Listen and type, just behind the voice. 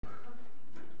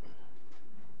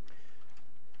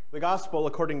The Gospel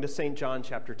according to St. John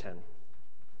chapter 10.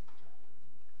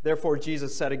 Therefore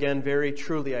Jesus said again, "Very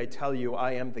truly I tell you,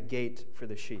 I am the gate for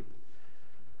the sheep.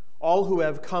 All who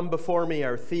have come before me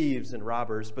are thieves and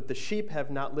robbers, but the sheep have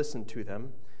not listened to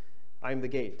them. I am the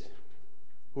gate.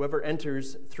 Whoever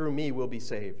enters through me will be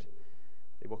saved.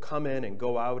 They will come in and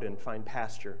go out and find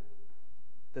pasture.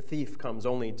 The thief comes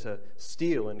only to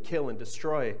steal and kill and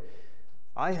destroy.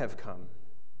 I have come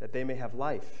that they may have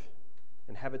life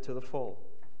and have it to the full.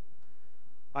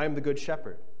 I am the good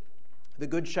shepherd. The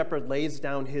good shepherd lays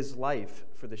down his life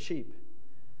for the sheep.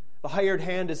 The hired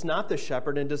hand is not the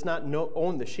shepherd and does not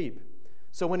own the sheep.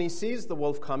 So when he sees the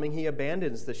wolf coming, he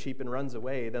abandons the sheep and runs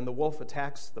away. Then the wolf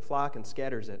attacks the flock and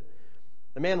scatters it.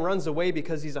 The man runs away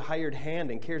because he's a hired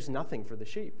hand and cares nothing for the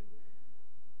sheep.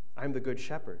 I am the good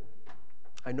shepherd.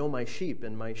 I know my sheep,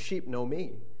 and my sheep know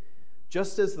me.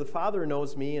 Just as the Father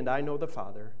knows me, and I know the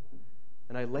Father,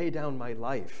 and I lay down my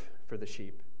life for the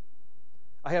sheep.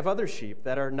 I have other sheep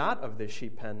that are not of this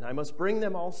sheep pen. I must bring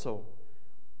them also.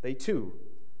 They too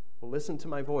will listen to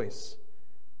my voice,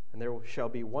 and there shall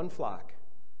be one flock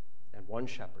and one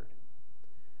shepherd."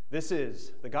 This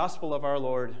is the gospel of our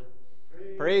Lord.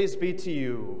 Praise be to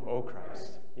you, O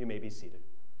Christ. You may be seated.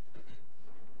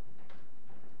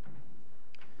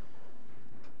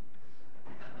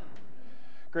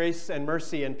 Grace and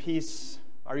mercy and peace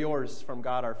are yours from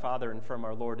God our Father and from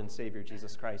our Lord and Savior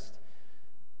Jesus Christ.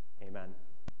 Amen.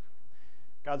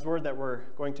 God's word that we're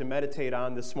going to meditate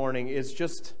on this morning is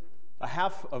just a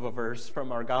half of a verse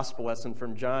from our gospel lesson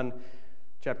from John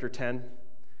chapter 10.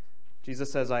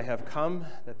 Jesus says, "I have come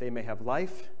that they may have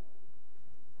life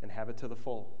and have it to the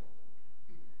full."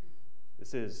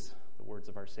 This is the words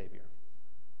of our Savior.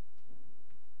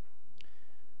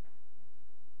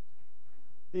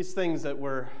 These things that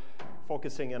we're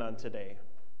focusing in on today,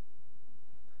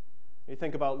 you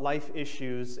think about life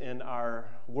issues in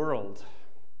our world,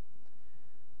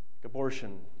 like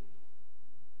abortion,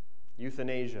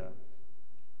 euthanasia,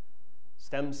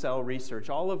 stem cell research,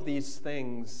 all of these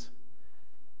things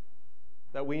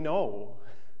that we know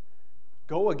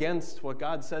go against what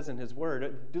God says in His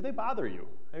Word. Do they bother you?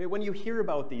 I mean, when you hear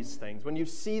about these things, when you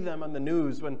see them on the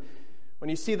news, when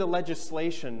you see the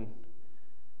legislation,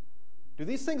 do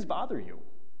these things bother you?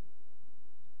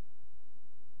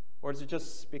 Or does it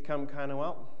just become kind of,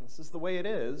 well, this is the way it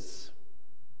is?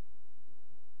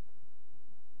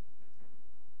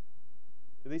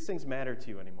 Do these things matter to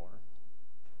you anymore?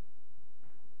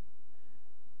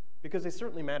 Because they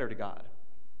certainly matter to God.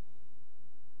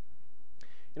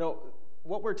 You know,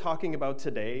 what we're talking about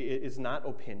today is not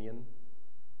opinion.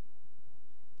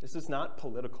 This is not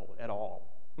political at all.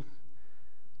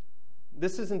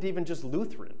 This isn't even just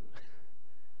Lutheran.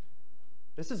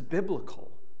 This is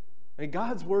biblical. I mean,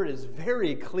 God's word is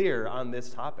very clear on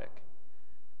this topic.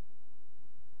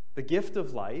 The gift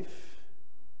of life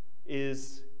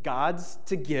is God's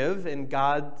to give and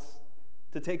God's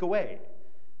to take away.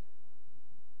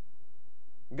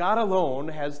 God alone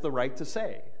has the right to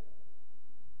say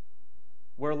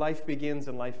where life begins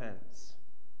and life ends.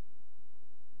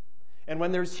 And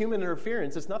when there's human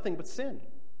interference, it's nothing but sin.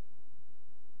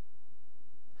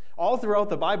 All throughout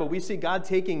the Bible, we see God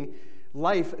taking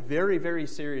life very, very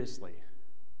seriously.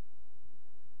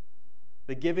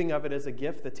 The giving of it as a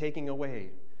gift, the taking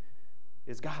away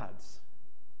is God's.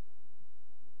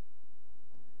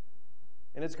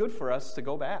 And it's good for us to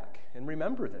go back and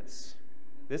remember this.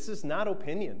 This is not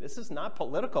opinion. This is not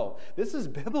political. This is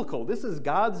biblical. This is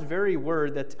God's very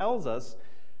word that tells us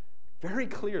very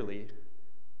clearly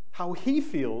how He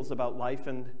feels about life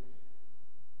and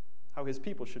how His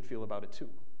people should feel about it too.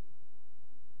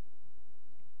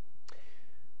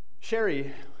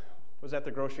 Sherry was at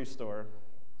the grocery store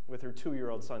with her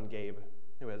 2-year-old son, Gabe,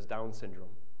 who has Down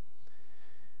syndrome.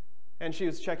 And she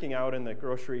was checking out, and the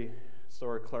grocery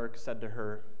store clerk said to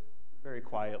her very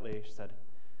quietly, she said,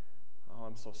 "Oh,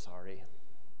 I'm so sorry.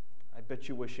 I bet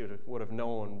you wish you would have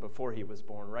known before he was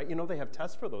born, right? You know, they have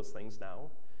tests for those things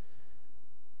now."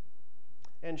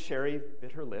 And Sherry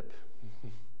bit her lip.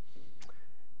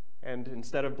 And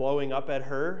instead of blowing up at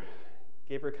her,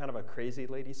 gave her kind of a crazy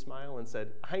lady smile and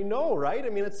said, "I know, right? I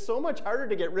mean, it's so much harder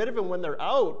to get rid of them when they're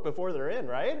out before they're in,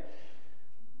 right?"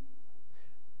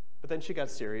 But then she got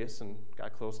serious and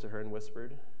got close to her and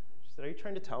whispered, she said, "Are you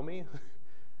trying to tell me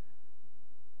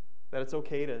that it's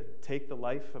okay to take the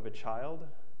life of a child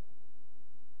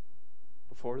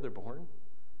before they're born?"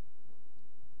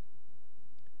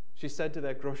 She said to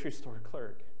that grocery store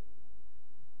clerk,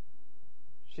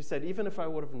 she said, "Even if I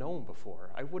would have known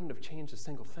before, I wouldn't have changed a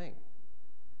single thing.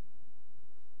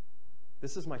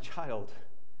 This is my child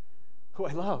who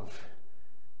I love.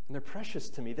 And they're precious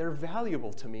to me. They're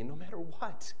valuable to me no matter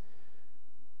what.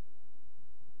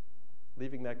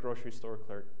 Leaving that grocery store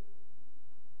clerk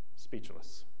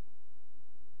speechless.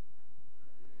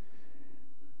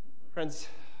 Friends,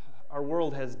 our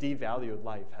world has devalued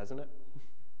life, hasn't it?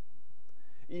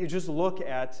 You just look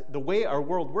at the way our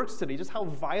world works today, just how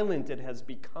violent it has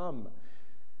become.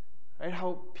 Right?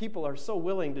 How people are so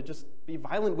willing to just be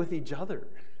violent with each other,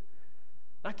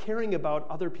 not caring about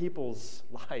other people's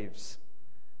lives.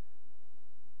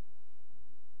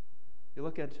 You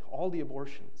look at all the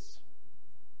abortions,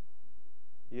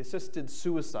 the assisted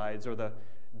suicides, or the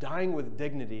dying with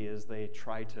dignity as they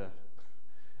try to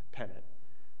pen it.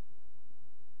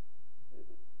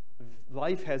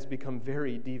 Life has become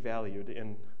very devalued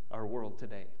in our world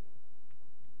today.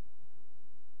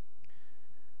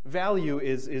 Value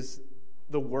is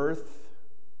the worth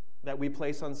that we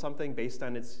place on something based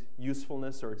on its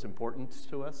usefulness or its importance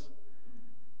to us.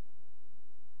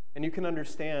 And you can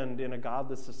understand in a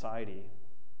godless society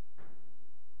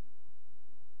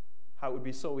how it would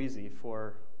be so easy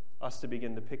for us to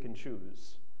begin to pick and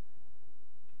choose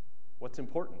what's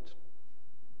important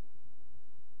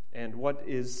and what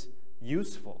is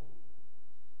useful,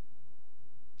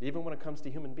 even when it comes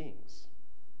to human beings.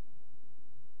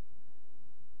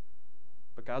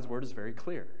 But God's word is very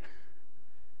clear.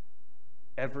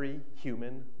 Every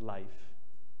human life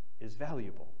is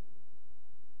valuable.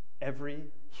 Every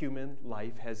human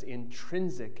life has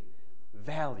intrinsic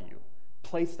value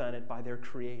placed on it by their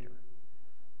Creator.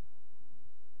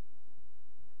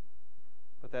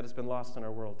 But that has been lost in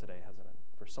our world today, hasn't it?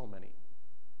 For so many.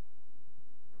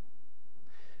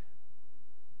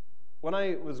 When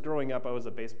I was growing up, I was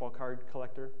a baseball card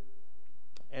collector.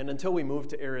 And until we moved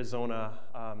to Arizona,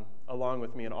 along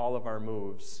with me in all of our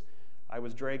moves, I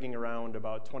was dragging around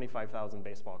about 25,000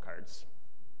 baseball cards.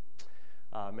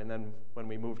 And then when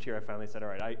we moved here, I finally said, all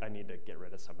right, I need to get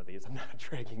rid of some of these. I'm not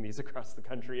dragging these across the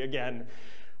country again.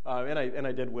 And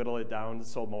I did whittle it down,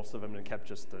 sold most of them, and kept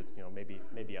just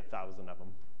maybe 1,000 of them.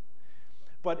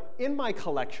 But in my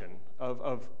collection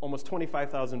of almost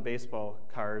 25,000 baseball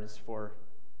cards for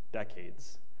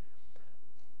decades,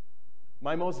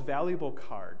 my most valuable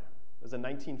card was a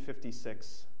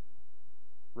 1956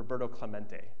 Roberto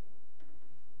Clemente.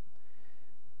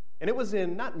 And it was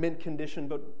in not mint condition,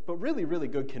 but really, really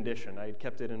good condition. I had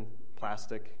kept it in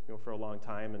plastic for a long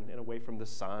time and away from the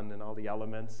sun and all the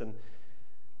elements. And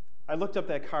I looked up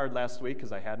that card last week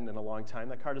because I hadn't in a long time.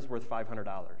 That card is worth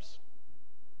 $500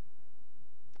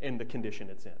 in the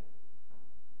condition it's in.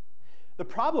 The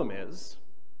problem is,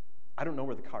 I don't know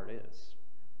where the card is.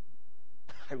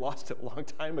 I lost it a long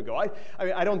time ago.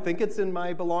 I don't think it's in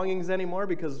my belongings anymore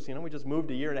because, we just moved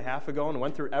a year and a half ago and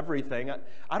went through everything.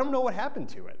 I don't know what happened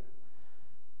to it.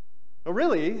 But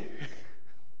really,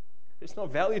 there's no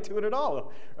value to it at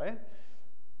all, right?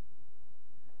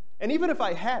 And even if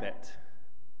I had it,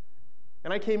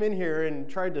 and I came in here and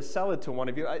tried to sell it to one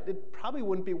of you, it probably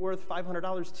wouldn't be worth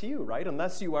 $500 to you, right?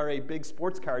 Unless you are a big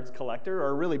sports cards collector or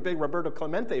a really big Roberto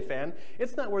Clemente fan,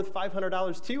 it's not worth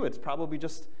 $500 to you. It's probably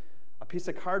just a piece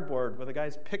of cardboard with a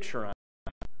guy's picture on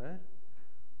it, right?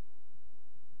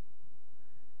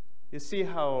 You see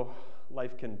how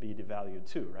life can be devalued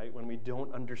too, right? When we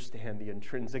don't understand the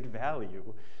intrinsic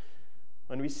value,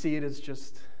 when we see it as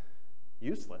just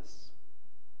useless,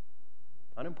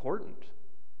 unimportant,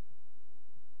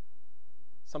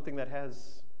 something that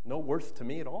has no worth to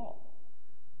me at all.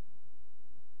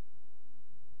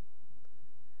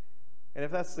 And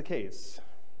if that's the case,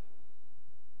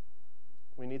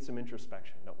 we need some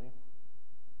introspection, don't we?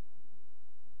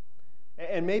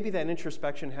 And maybe that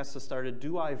introspection has to start at,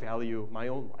 do I value my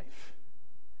own life?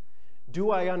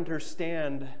 Do I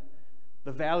understand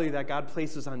the value that God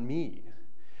places on me?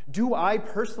 Do I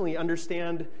personally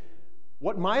understand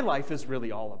what my life is really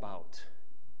all about?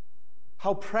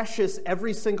 How precious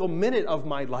every single minute of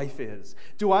my life is?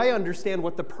 Do I understand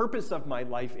what the purpose of my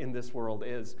life in this world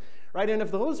is? Right? And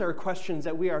if those are questions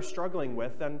that we are struggling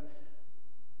with, then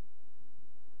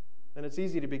it's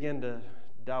easy to begin to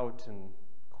doubt and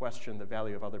question the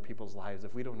value of other people's lives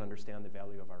if we don't understand the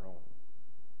value of our own.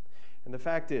 And the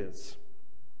fact is,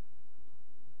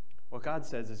 what God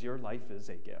says is your life is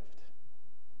a gift.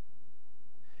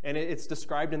 And it's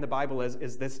described in the Bible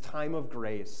as this time of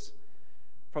grace,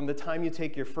 from the time you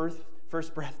take your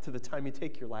first breath to the time you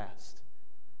take your last.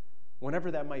 Whenever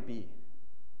that might be,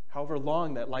 however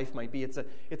long that life might be, it's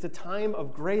a time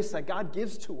of grace that God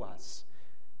gives to us.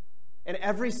 And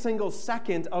every single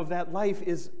second of that life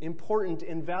is important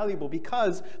and valuable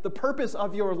because the purpose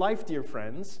of your life, dear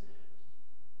friends,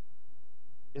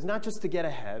 is not just to get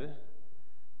ahead,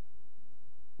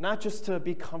 not just to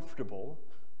be comfortable,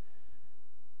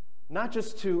 Not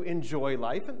just to enjoy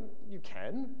life, and you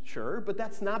can, sure, but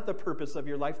that's not the purpose of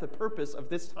your life. The purpose of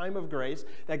this time of grace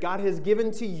that God has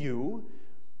given to you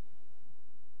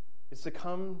is to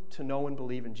come to know and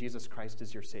believe in Jesus Christ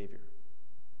as your Savior.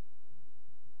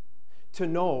 To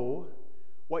know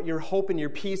what your hope and your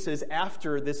peace is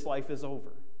after this life is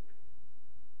over.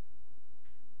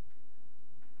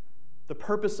 The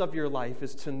purpose of your life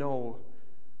is to know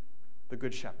the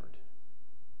Good Shepherd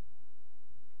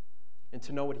and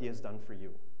to know what he has done for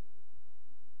you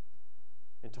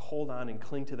and to hold on and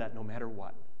cling to that no matter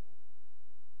what.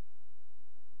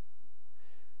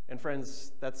 And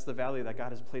friends, that's the value that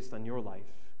God has placed on your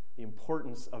life, the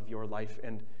importance of your life,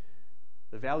 and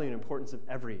the value and importance of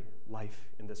every life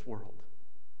in this world.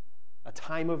 A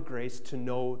time of grace to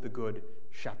know the Good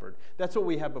Shepherd. That's what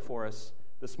we have before us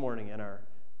this morning in our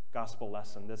gospel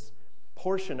lesson, this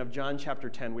portion of John chapter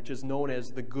 10, which is known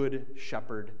as the Good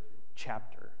Shepherd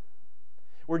chapter,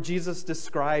 where Jesus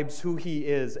describes who he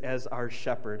is as our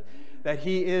shepherd, that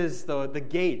he is the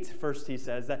gate, first he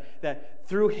says, that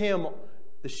through him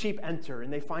the sheep enter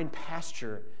and they find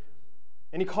pasture.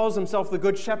 And he calls himself the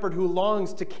Good Shepherd who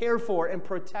longs to care for and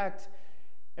protect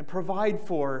and provide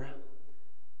for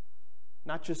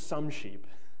not just some sheep,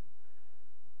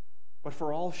 but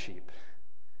for all sheep.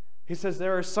 He says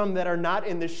there are some that are not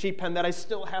in the sheep pen that I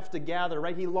still have to gather,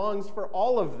 right? He longs for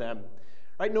all of them,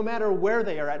 right? No matter where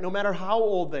they are at, no matter how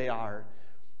old they are,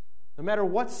 no matter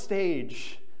what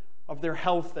stage of their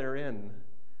health they're in.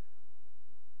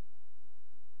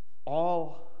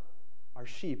 All are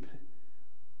sheep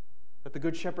that the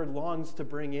Good Shepherd longs to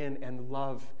bring in and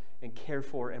love and care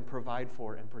for and provide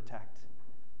for and protect.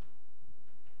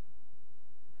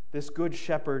 This Good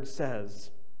Shepherd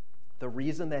says the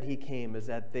reason that he came is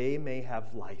that they may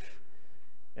have life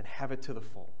and have it to the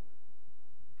full.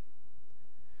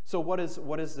 So what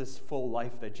is this full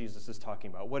life that Jesus is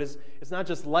talking about? It's not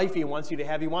just life he wants you to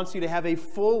have a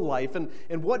full life.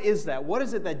 And what is that? What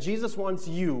is it that Jesus wants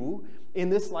you in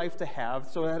this life to have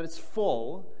so that it's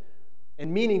full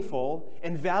and meaningful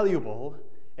and valuable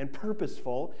and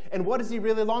purposeful? And what does he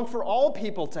really long for all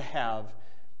people to have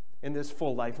in this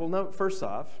full life? Well, now, first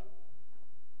off,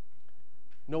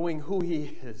 knowing who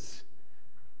he is.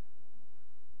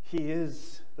 He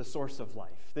is the source of life.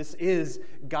 This is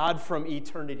God from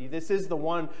eternity. This is the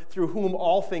one through whom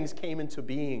all things came into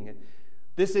being.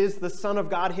 This is the Son of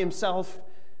God himself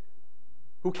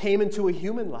who came into a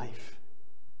human life,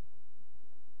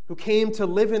 who came to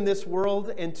live in this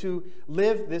world and to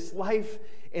live this life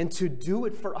and to do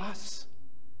it for us.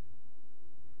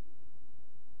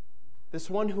 This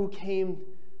one who came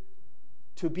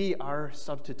to be our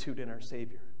substitute and our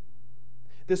Savior.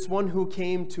 This one who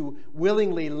came to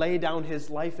willingly lay down his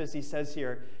life, as he says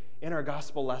here in our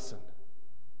gospel lesson.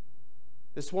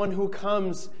 This one who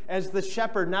comes as the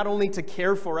shepherd, not only to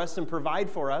care for us and provide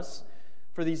for us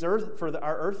for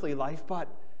our earthly life, but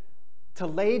to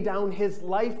lay down his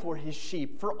life for his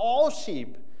sheep, for all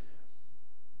sheep,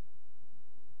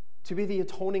 to be the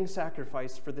atoning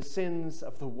sacrifice for the sins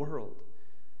of the world,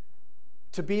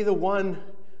 to be the one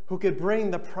who could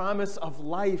bring the promise of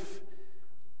life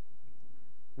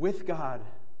with God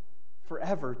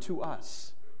forever to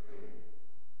us.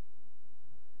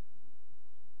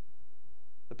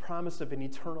 The promise of an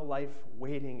eternal life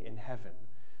waiting in heaven.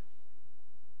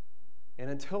 And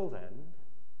until then,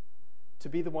 to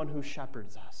be the one who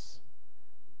shepherds us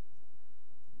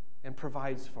and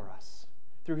provides for us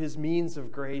through his means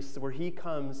of grace, where he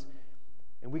comes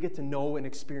and we get to know and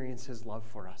experience his love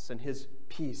for us and his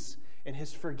peace and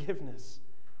his forgiveness.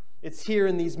 It's here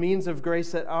in these means of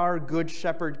grace that our Good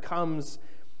Shepherd comes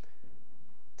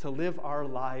to live our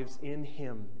lives in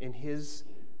him, in his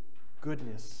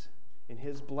goodness, in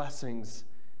his blessings,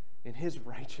 in his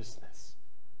righteousness.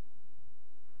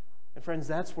 And friends,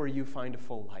 that's where you find a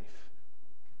full life.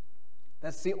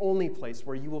 That's the only place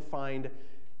where you will find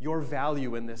your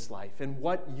value in this life and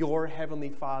what your Heavenly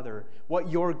Father,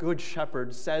 what your Good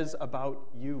Shepherd says about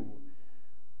you.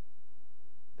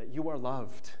 That you are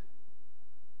loved,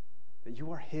 that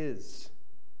you are his,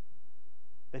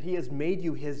 that he has made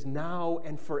you his now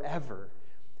and forever,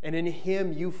 and in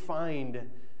him you find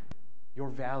your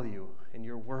value and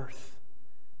your worth.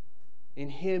 In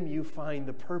him you find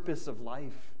the purpose of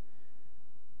life,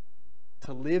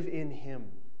 to live in him,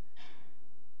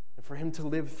 and for him to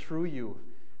live through you,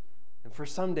 and for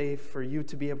someday for you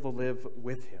to be able to live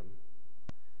with him.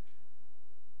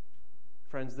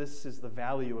 Friends, this is the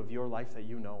value of your life that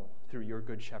you know through your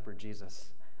Good Shepherd,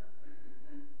 Jesus.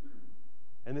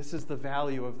 And this is the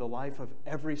value of the life of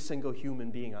every single human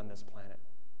being on this planet.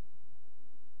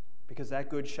 Because that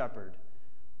Good Shepherd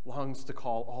longs to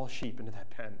call all sheep into that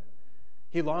pen.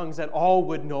 He longs that all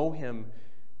would know him.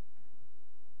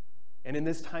 And in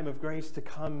this time of grace to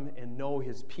come and know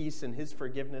his peace and his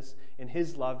forgiveness and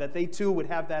his love, that they too would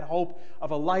have that hope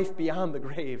of a life beyond the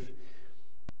grave.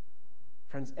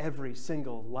 Friends, every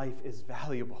single life is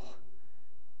valuable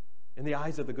in the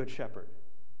eyes of the Good Shepherd.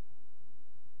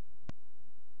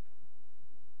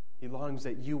 He longs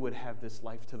that you would have this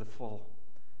life to the full,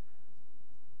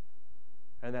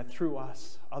 and that through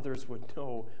us, others would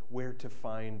know where to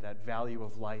find that value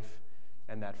of life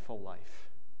and that full life.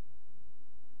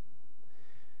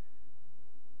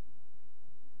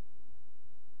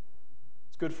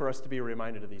 It's good for us to be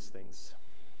reminded of these things.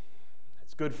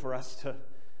 It's good for us to,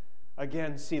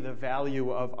 again, see the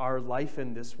value of our life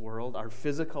in this world, our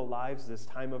physical lives, this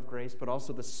time of grace, but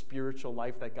also the spiritual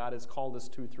life that God has called us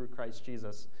to through Christ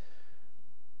Jesus.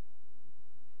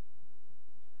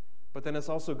 But then it's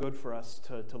also good for us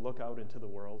to look out into the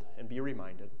world and be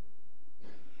reminded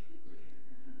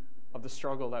of the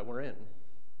struggle that we're in.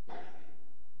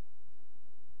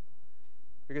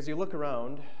 Because you look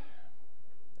around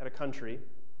at a country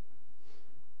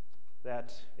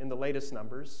that, in the latest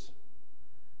numbers,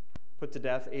 put to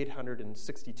death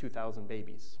 862,000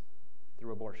 babies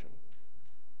through abortion.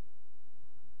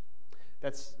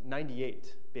 That's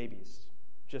 98 babies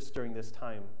just during this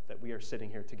time that we are sitting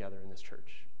here together in this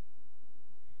church.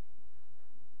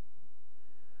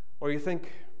 Or you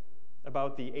think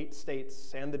about the 8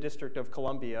 states and the District of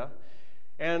Columbia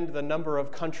and the number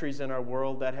of countries in our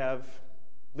world that have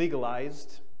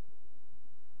legalized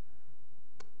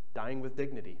dying with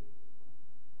dignity.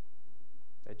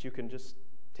 That you can just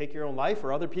take your own life,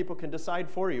 or other people can decide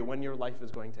for you when your life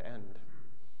is going to end.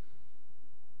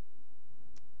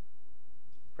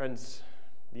 Friends,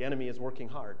 the enemy is working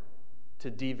hard to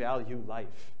devalue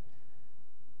life,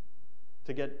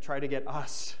 to try to get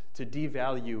us to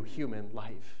devalue human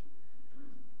life.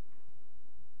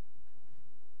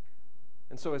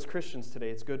 And so as Christians today,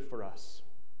 it's good for us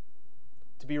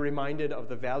to be reminded of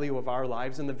the value of our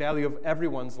lives and the value of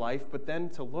everyone's life, but then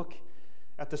to look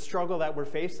at the struggle that we're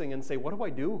facing and say, what do I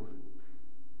do?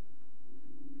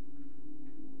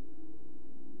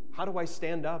 How do I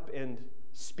stand up and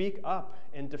speak up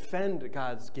and defend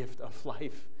God's gift of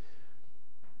life?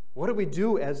 What do we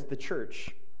do as the church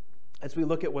as we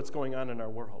look at what's going on in our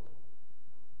world?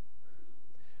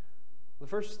 The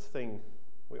first thing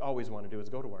we always want to do is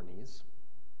go to our knees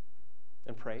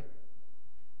and pray.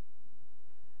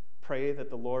 Pray that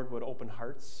the Lord would open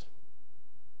hearts.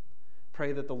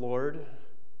 Pray that the Lord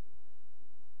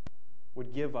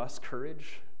would give us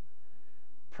courage.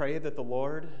 Pray that the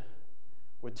Lord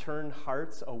would turn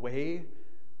hearts away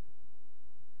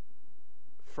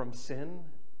from sin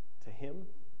to Him.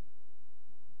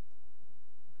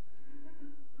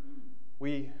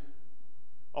 We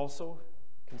also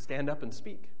can stand up and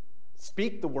speak.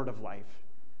 Speak the word of life.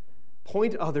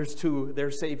 Point others to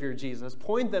their Savior Jesus.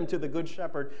 Point them to the Good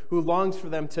Shepherd who longs for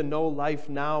them to know life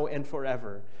now and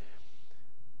forever.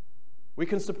 We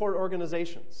can support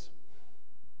organizations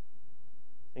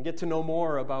and get to know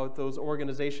more about those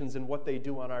organizations and what they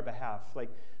do on our behalf,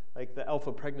 like the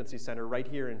Alpha Pregnancy Center right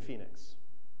here in Phoenix,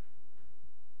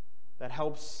 that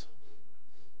helps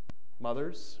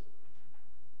mothers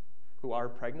who are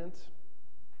pregnant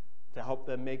to help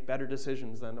them make better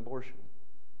decisions than abortion,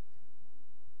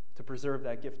 to preserve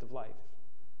that gift of life.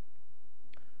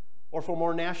 Or for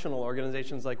more national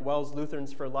organizations like Wells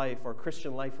Lutherans for Life or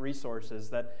Christian Life Resources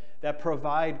that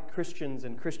provide Christians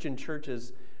and Christian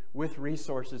churches with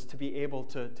resources to be able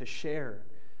to share.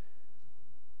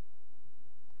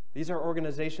 These are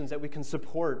organizations that we can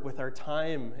support with our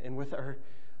time and with our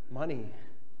money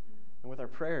and with our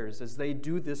prayers as they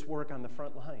do this work on the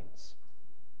front lines.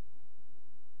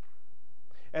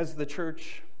 As the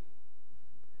church,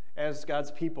 as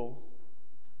God's people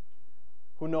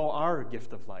who know our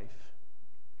gift of life,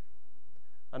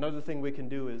 another thing we can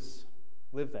do is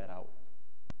live that out.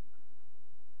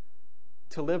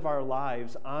 To live our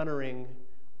lives honoring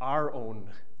our own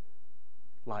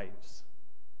lives.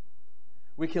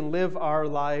 We can live our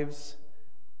lives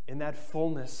in that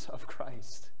fullness of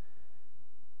Christ,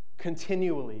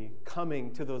 continually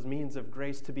coming to those means of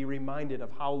grace to be reminded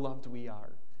of how loved we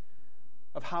are,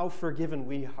 of how forgiven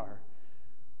we are,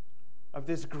 of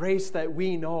this grace that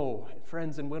we know,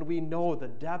 friends. And when we know the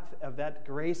depth of that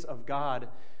grace of God,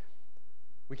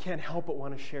 we can't help but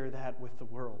want to share that with the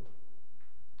world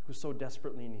who so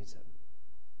desperately needs it.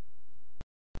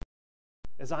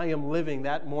 As I am living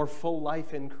that more full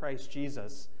life in Christ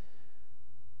Jesus,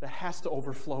 that has to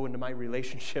overflow into my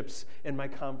relationships and my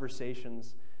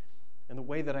conversations and the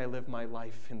way that I live my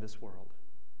life in this world.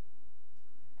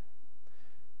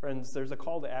 Friends, there's a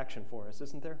call to action for us,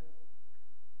 isn't there?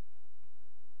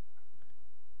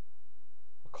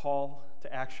 call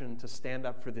to action to stand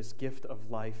up for this gift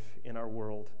of life in our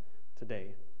world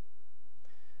today.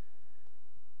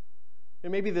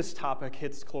 And maybe this topic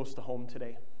hits close to home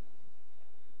today,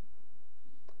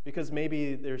 because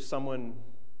maybe there's someone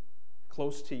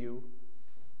close to you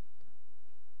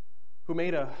who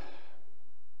made a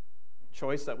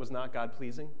choice that was not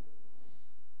God-pleasing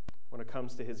when it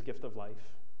comes to his gift of life.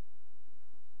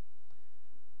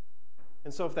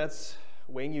 And so if that's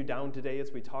weighing you down today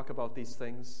as we talk about these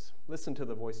things, listen to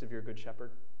the voice of your good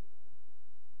shepherd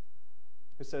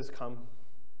who says, "Come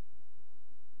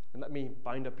and let me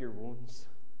bind up your wounds.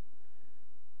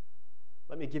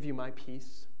 Let me give you my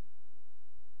peace.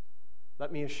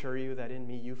 Let me assure you that in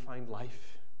me you find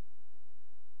life,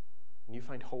 and you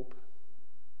find hope,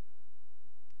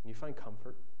 and you find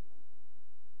comfort."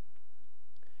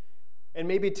 And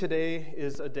maybe today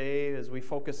is a day, as we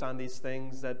focus on these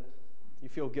things, that you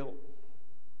feel guilt,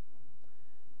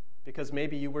 because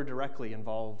maybe you were directly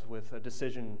involved with a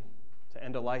decision to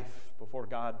end a life before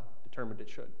God determined it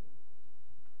should.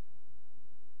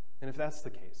 And if that's the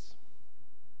case,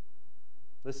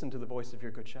 listen to the voice of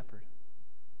your good shepherd.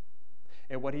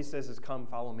 And what he says is, "Come,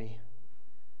 follow me."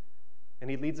 And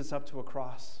he leads us up to a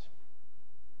cross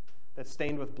that's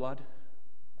stained with blood,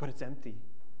 but it's empty,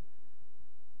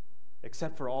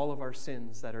 except for all of our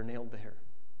sins that are nailed there.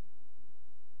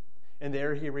 And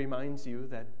there he reminds you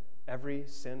that every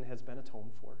sin has been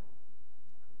atoned for.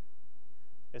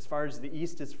 As far as the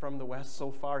east is from the west, so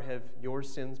far have your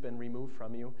sins been removed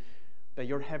from you, that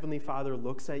your heavenly Father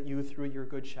looks at you through your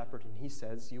good shepherd and he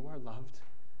says, "You are loved,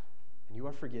 and you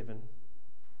are forgiven,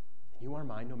 and you are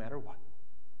mine no matter what."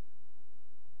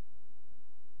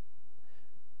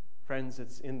 Friends,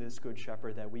 it's in this good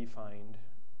shepherd that we find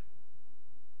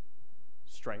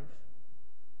strength.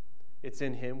 It's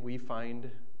in him we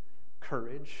find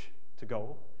courage to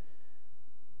go.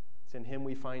 It's in him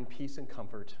we find peace and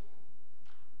comfort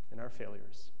in our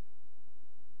failures.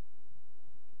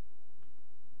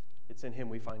 It's in him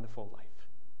we find the full life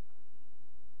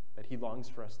that he longs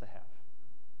for us to have.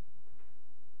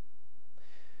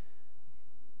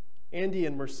 Andy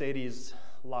and Mercedes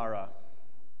Lara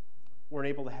weren't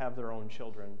able to have their own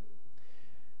children,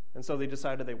 and so they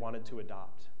decided they wanted to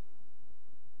adopt.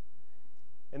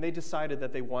 And they decided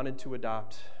that they wanted to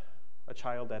adopt a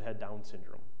child that had Down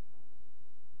syndrome,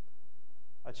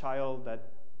 a child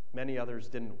that many others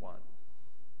didn't want.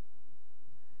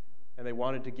 And they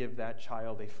wanted to give that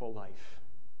child a full life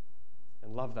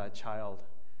and love that child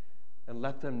and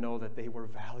let them know that they were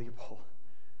valuable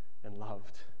and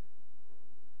loved.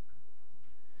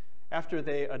 After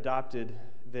they adopted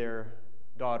their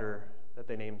daughter that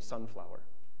they named Sunflower,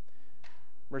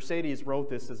 Mercedes wrote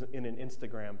this in an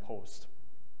Instagram post,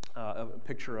 a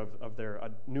picture of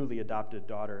their newly adopted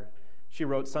daughter. She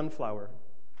wrote, "Sunflower,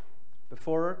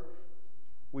 before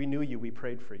we knew you, we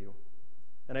prayed for you,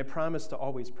 and I promise to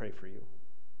always pray for you.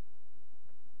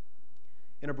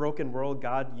 In a broken world,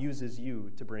 God uses you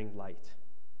to bring light.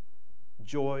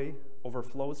 Joy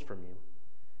overflows from you,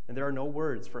 and there are no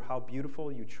words for how beautiful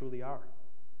you truly are.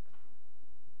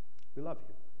 We love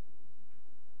you."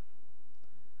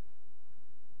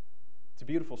 It's a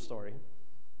beautiful story.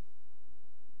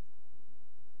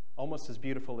 Almost as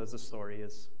beautiful as the story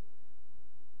is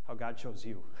how God chose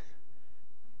you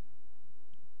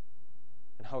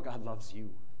and how God loves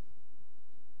you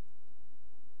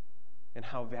and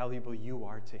how valuable you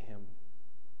are to him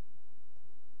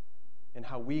and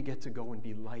how we get to go and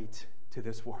be light to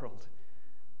this world,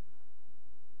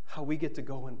 how we get to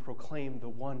go and proclaim the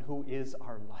one who is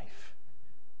our life,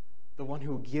 the one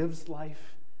who gives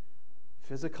life,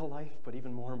 physical life, but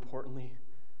even more importantly,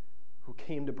 who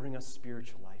came to bring us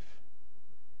spiritual life,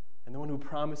 and the one who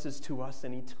promises to us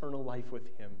an eternal life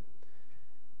with him.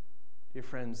 Dear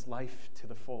friends, life to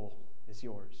the full is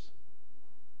yours,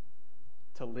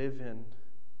 to live in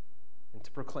and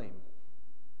to proclaim.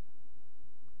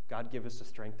 God give us the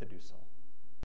strength to do so.